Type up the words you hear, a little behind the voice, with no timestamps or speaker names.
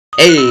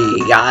Hey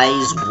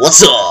guys,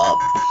 what's up?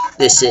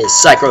 This is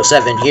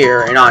Psycho7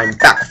 here, and I'm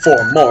back for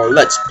more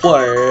Let's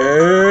Play.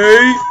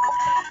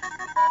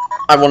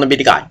 I want to be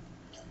the guy.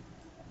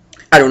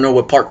 I don't know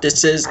what part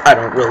this is, I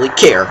don't really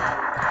care.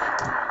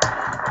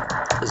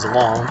 As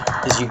long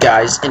as you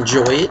guys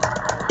enjoy it,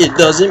 it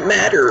doesn't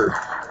matter.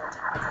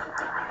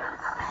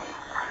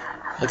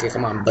 Okay,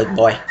 come on, big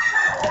boy.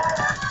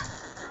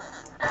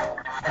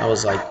 I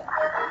was like,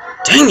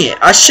 dang it,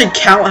 I should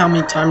count how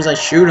many times I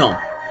shoot him.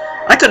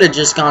 I could have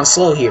just gone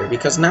slow here,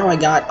 because now I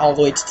got all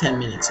the way to 10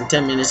 minutes, and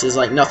 10 minutes is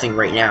like nothing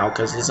right now,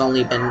 because it's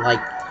only been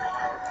like,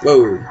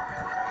 whoa,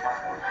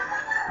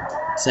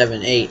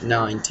 7, 8,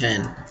 9,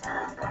 10.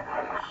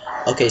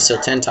 Okay,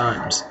 so 10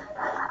 times.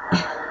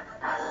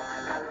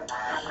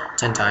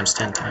 10 times,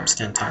 10 times,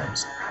 10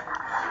 times.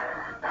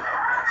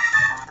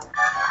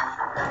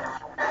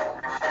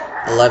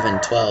 11,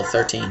 12,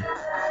 13.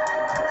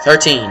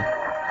 13!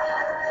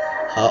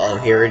 Uh-oh,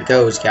 here it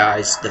goes,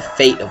 guys. The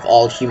fate of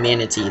all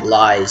humanity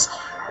lies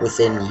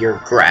within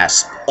your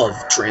grasp of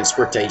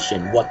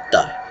transportation. What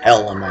the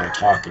hell am I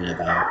talking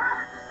about?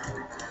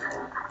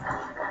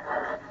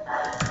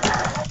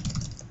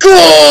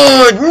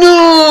 God,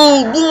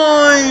 no!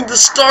 Why? The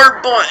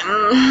start button!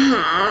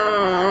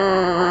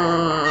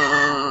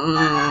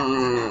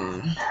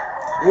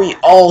 We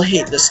all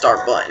hate the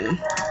start button.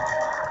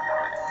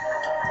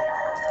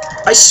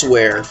 I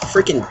swear,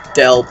 freaking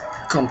Dell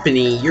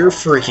Company, you're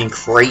freaking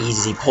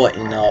crazy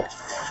putting up.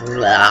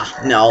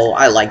 No,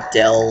 I like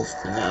Dell.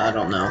 I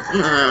don't know.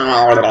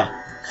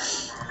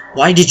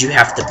 Why did you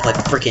have to put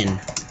freaking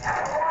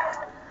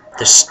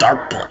the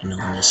start button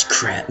on this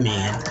crap,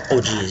 man?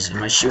 Oh jeez,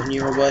 am I shooting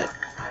you or what?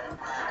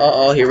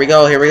 Uh-oh, here we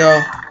go, here we go.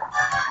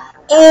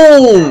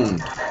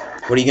 Owned!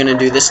 What are you gonna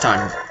do this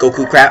time?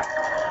 Goku crap?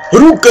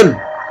 Hadouken!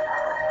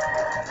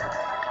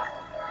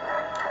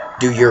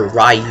 Do your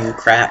Ryu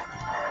crap.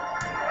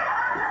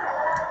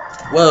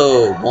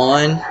 Whoa,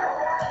 1,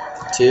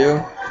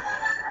 2,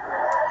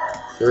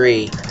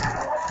 3.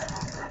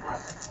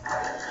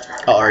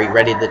 Oh, are you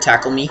ready to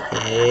tackle me?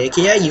 Heck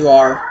yeah, you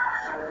are.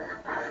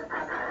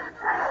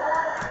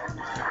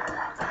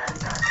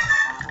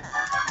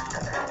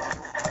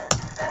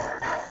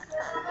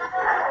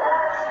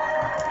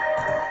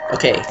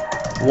 Okay,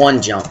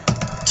 1 jump,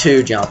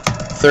 2 jump,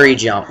 3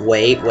 jump.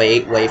 Wait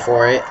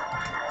for it.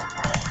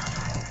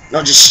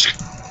 No, just...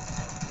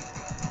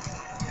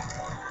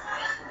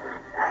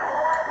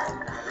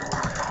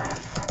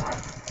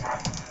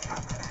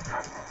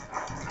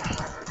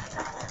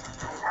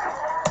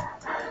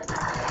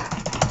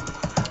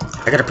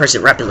 I gotta press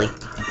it rapidly.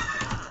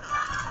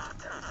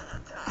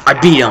 I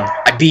beat him.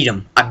 I beat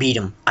him. I beat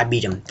him. I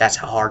beat him. That's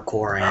how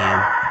hardcore I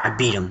am. I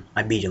beat him.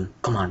 I beat him.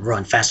 Come on,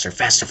 run faster,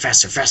 faster,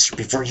 faster, faster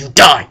before you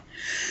die.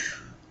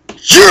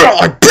 Yeah,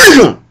 I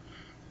beat him.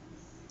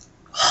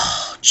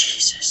 Oh,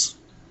 Jesus.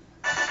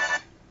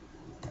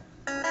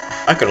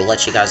 I could have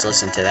let you guys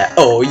listen to that.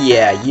 Oh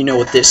yeah, you know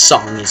what this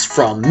song is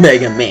from?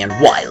 Mega Man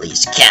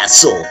Wily's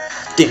Castle.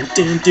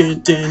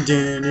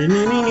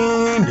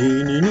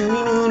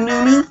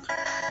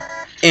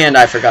 And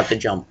I forgot to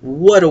jump.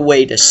 What a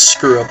way to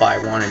screw up I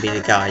Wanna Be the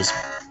Guy's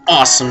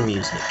awesome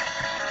music.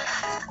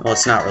 Well,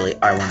 it's not really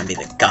I Wanna Be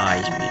the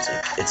Guy's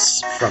music.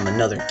 It's from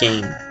another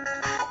game.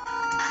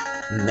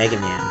 Mega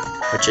Man,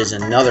 which is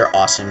another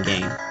awesome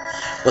game.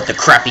 With the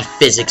crappy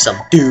physics of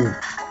Doom.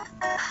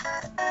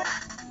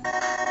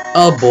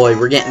 Oh boy,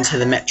 we're getting to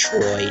the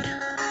Metroid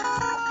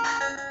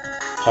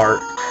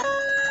part.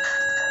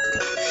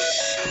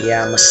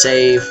 Yeah, I'm gonna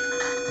save.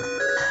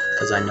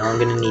 Because I know I'm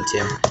gonna need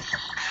to.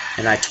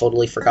 And I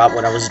totally forgot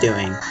what I was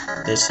doing.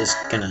 This is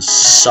gonna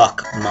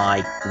suck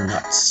my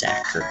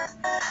nutsacker.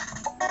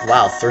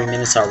 Wow, 3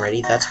 minutes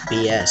already? That's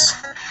BS.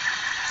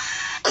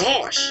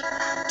 Gosh!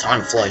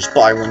 Time flies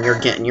by when you're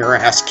getting your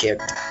ass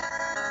kicked.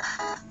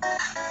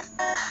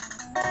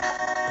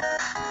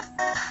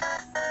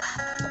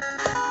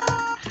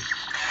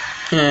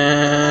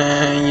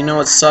 You know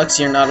what sucks?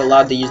 You're not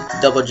allowed to use the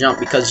double jump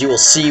because you will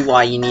see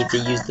why you need to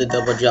use the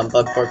double jump.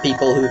 But for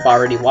people who've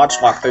already watched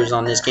walkthroughs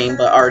on this game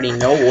but already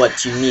know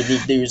what you need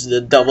to use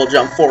the double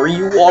jump for,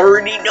 you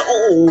already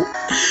know.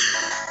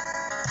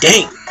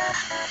 Dang.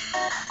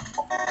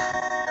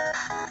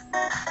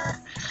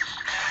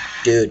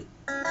 Dude.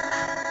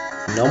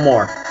 No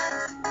more.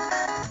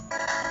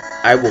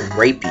 I will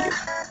rape you.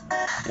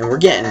 And we're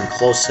getting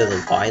close to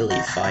the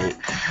Wily fight.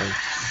 Or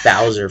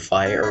Bowser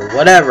fight. Or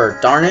whatever.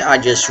 Darn it, I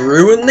just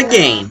ruined the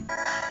game.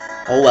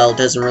 Oh well, it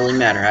doesn't really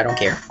matter. I don't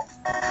care.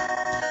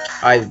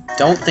 I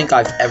don't think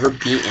I've ever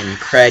beaten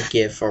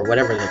Cradgif or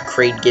whatever the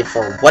Cradgif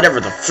or whatever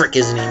the frick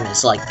his name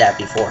is like that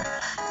before.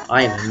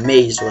 I am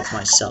amazed with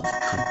myself.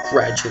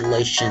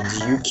 Congratulations,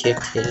 you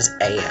kicked his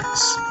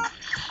ass.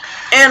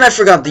 And I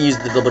forgot to use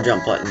the double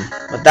jump button.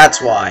 But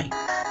that's why.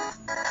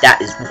 That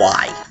is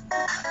why.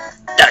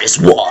 That is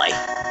why.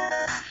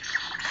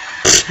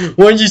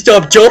 Why don't you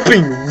stop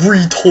jumping,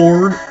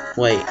 retard?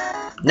 Wait,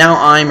 now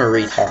I'm a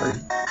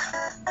retard.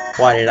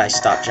 Why did I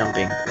stop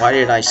jumping? Why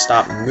did I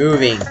stop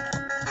moving?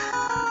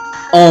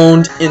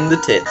 Owned in the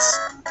tits.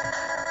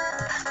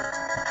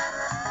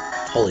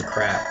 Holy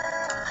crap.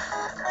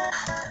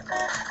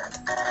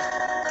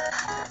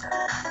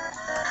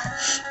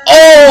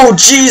 Oh,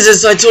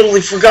 Jesus, I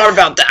totally forgot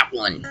about that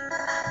one.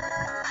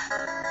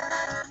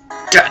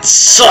 That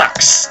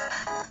sucks.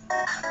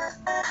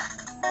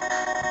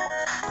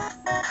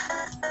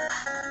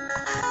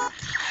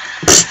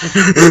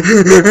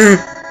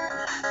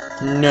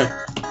 No.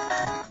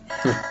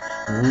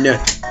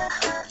 No.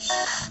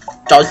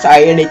 Don't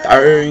say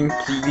anything,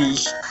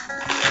 please.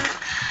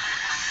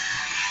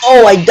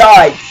 Oh, I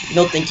died.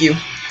 No, thank you.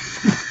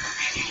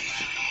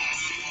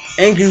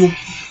 Thank you.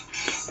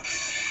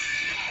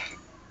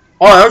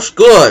 Oh, that's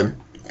good.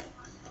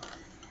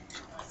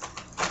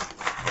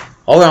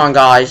 Hold on,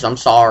 guys. I'm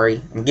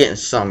sorry. I'm getting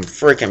some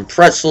freaking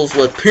pretzels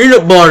with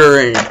peanut butter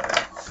in it.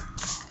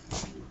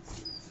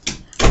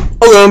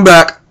 Okay, I'm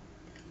back.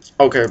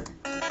 Okay.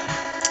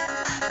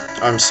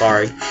 I'm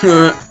sorry.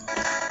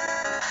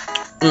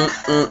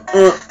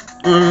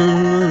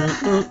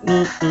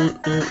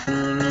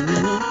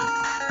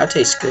 That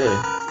tastes good.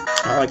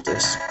 I like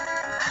this.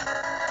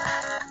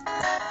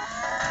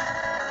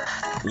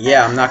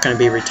 Yeah, I'm not gonna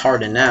be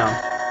retarded now.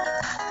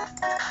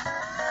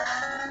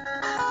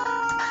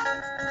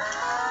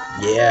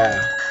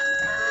 Yeah.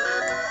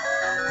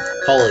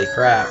 Holy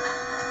crap.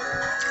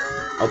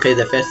 Okay,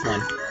 the fifth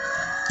one.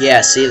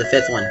 Yeah, see, the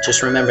fifth one.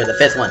 Just remember the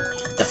fifth one.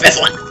 The fifth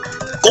one!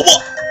 Go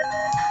on!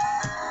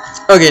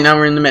 Okay, now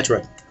we're in the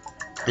metro.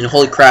 And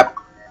holy crap.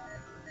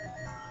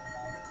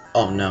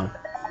 Oh no.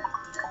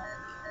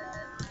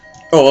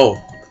 Oh.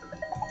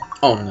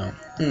 Oh no.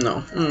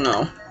 No.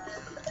 No.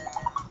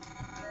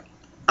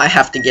 I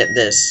have to get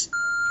this.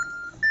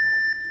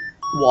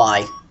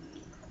 Why?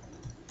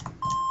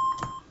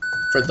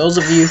 For those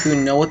of you who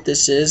know what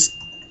this is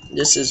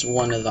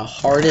one of the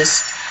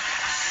hardest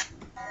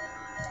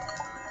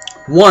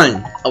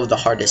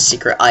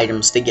secret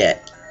items to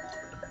get.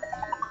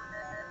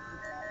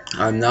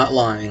 I'm not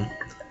lying.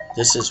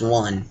 This is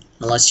one.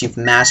 Unless you've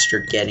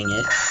mastered getting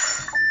it.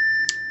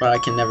 But I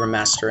can never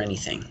master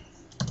anything.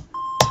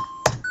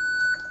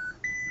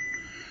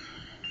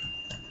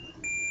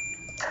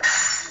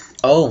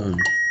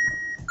 Owned.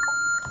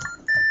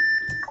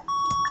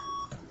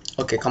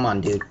 Okay, come on,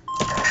 dude.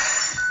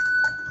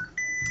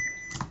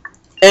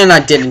 And I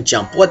didn't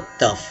jump. What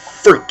the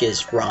frick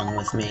is wrong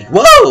with me?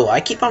 Whoa!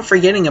 I keep on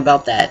forgetting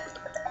about that.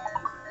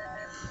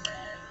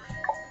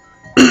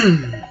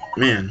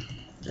 Man,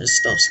 this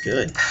stuff's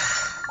good.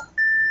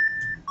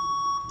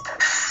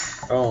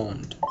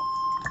 Owned.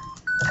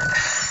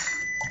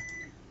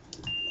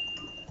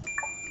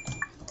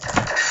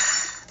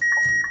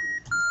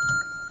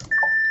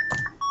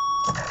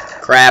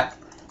 Crap.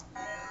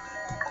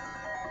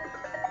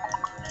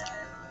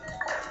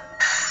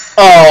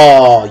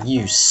 Oh,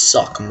 you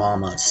suck,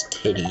 mama's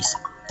titties.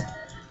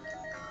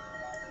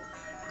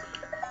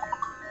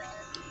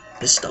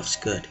 This stuff's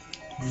good.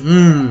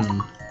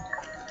 Mmm.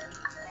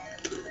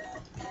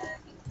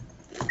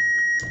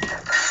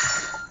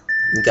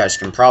 You guys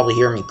can probably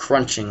hear me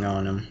crunching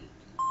on them.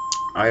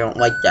 I don't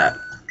like that.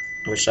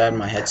 Wish I had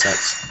my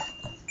headsets.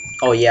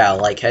 Oh yeah,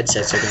 like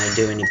headsets are gonna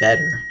do any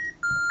better.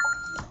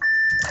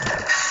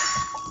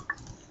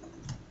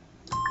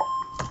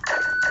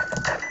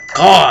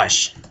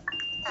 Gosh!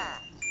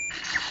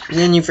 And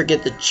then you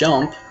forget to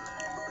jump.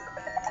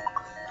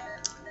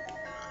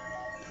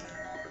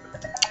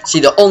 See,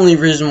 the only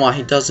reason why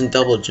he doesn't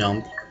double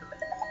jump,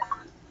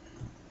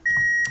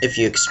 if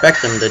you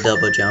expect him to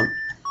double jump,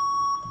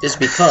 is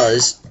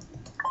because,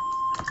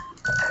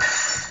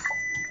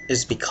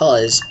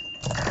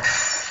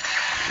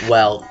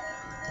 well,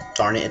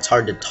 darn it, it's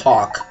hard to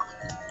talk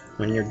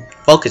when you're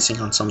focusing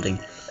on something.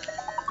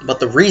 But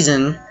the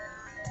reason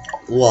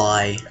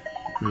why,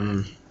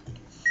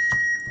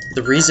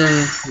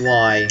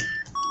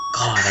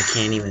 God, I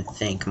can't even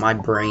think. My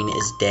brain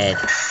is dead.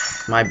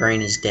 My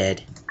brain is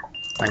dead.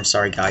 I'm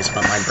sorry, guys,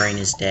 but my brain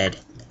is dead.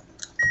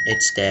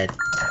 It's dead.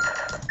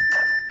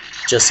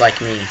 Just like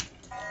me.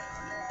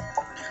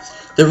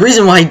 The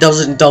reason why he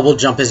doesn't double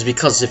jump is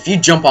because if you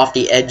jump off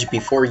the edge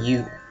before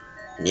you...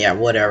 Yeah,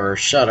 whatever.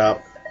 Shut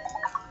up.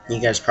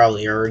 You guys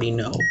probably already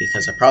know,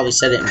 because I probably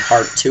said it in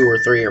part 2 or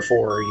 3 or 4,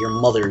 or your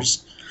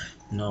mother's...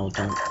 No,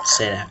 don't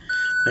say that.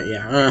 But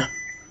yeah,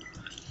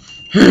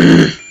 Why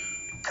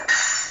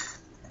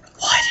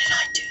did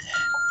I do that?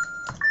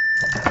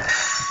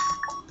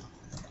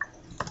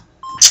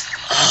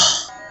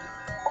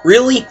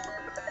 Really?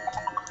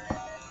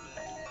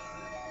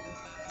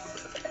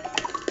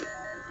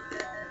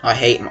 I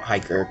hate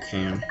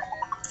Hypercam.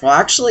 Well,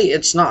 actually,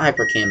 it's not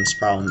Hypercam's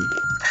problem.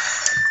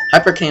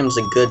 Hypercam's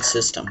a good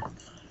system.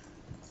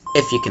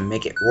 If you can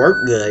make it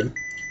work good.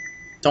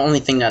 The only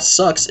thing that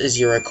sucks is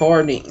your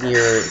recording,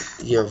 your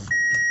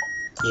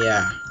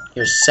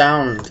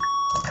sound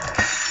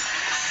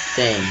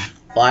thing.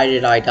 Why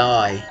did I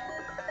die?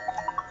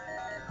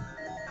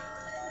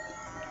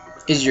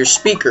 Is your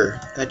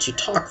speaker that you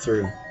talk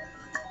through.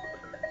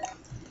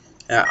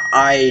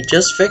 I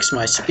just fixed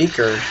my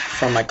speaker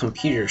from my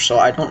computer, so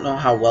I don't know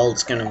how well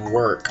it's gonna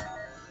work.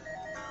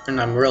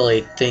 And I'm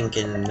really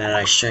thinking that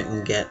I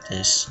shouldn't get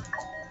this.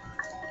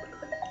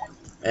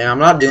 And I'm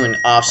not doing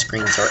off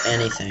screens or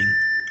anything.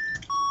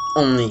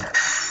 Only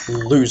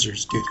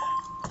losers do that.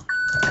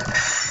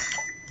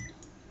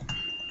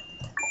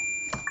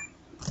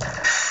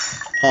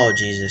 Oh,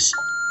 Jesus.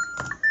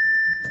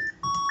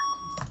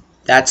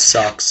 That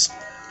sucks.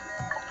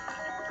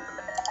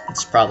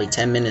 It's probably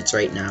 10 minutes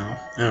right now.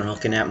 I'm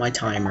looking at my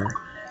timer.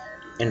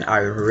 And I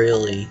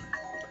really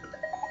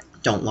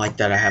don't like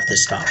that I have to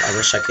stop. I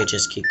wish I could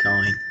just keep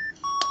going.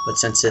 But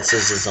since this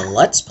is a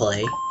Let's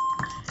Play,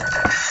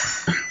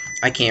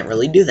 I can't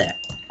really do that.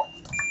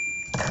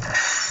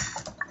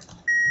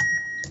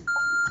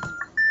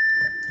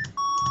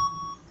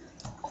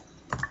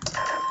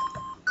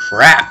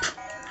 Crap!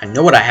 I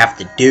know what I have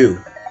to do.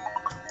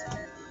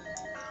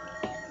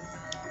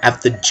 I have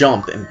to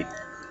jump and be...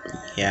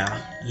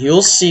 Yeah,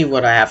 you'll see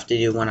what I have to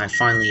do when I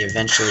finally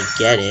eventually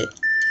get it.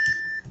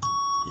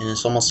 And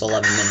it's almost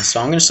 11 minutes, so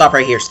I'm going to stop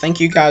right here. So thank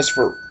you guys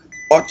for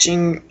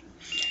watching,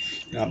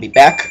 and I'll be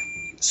back.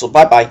 So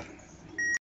bye-bye.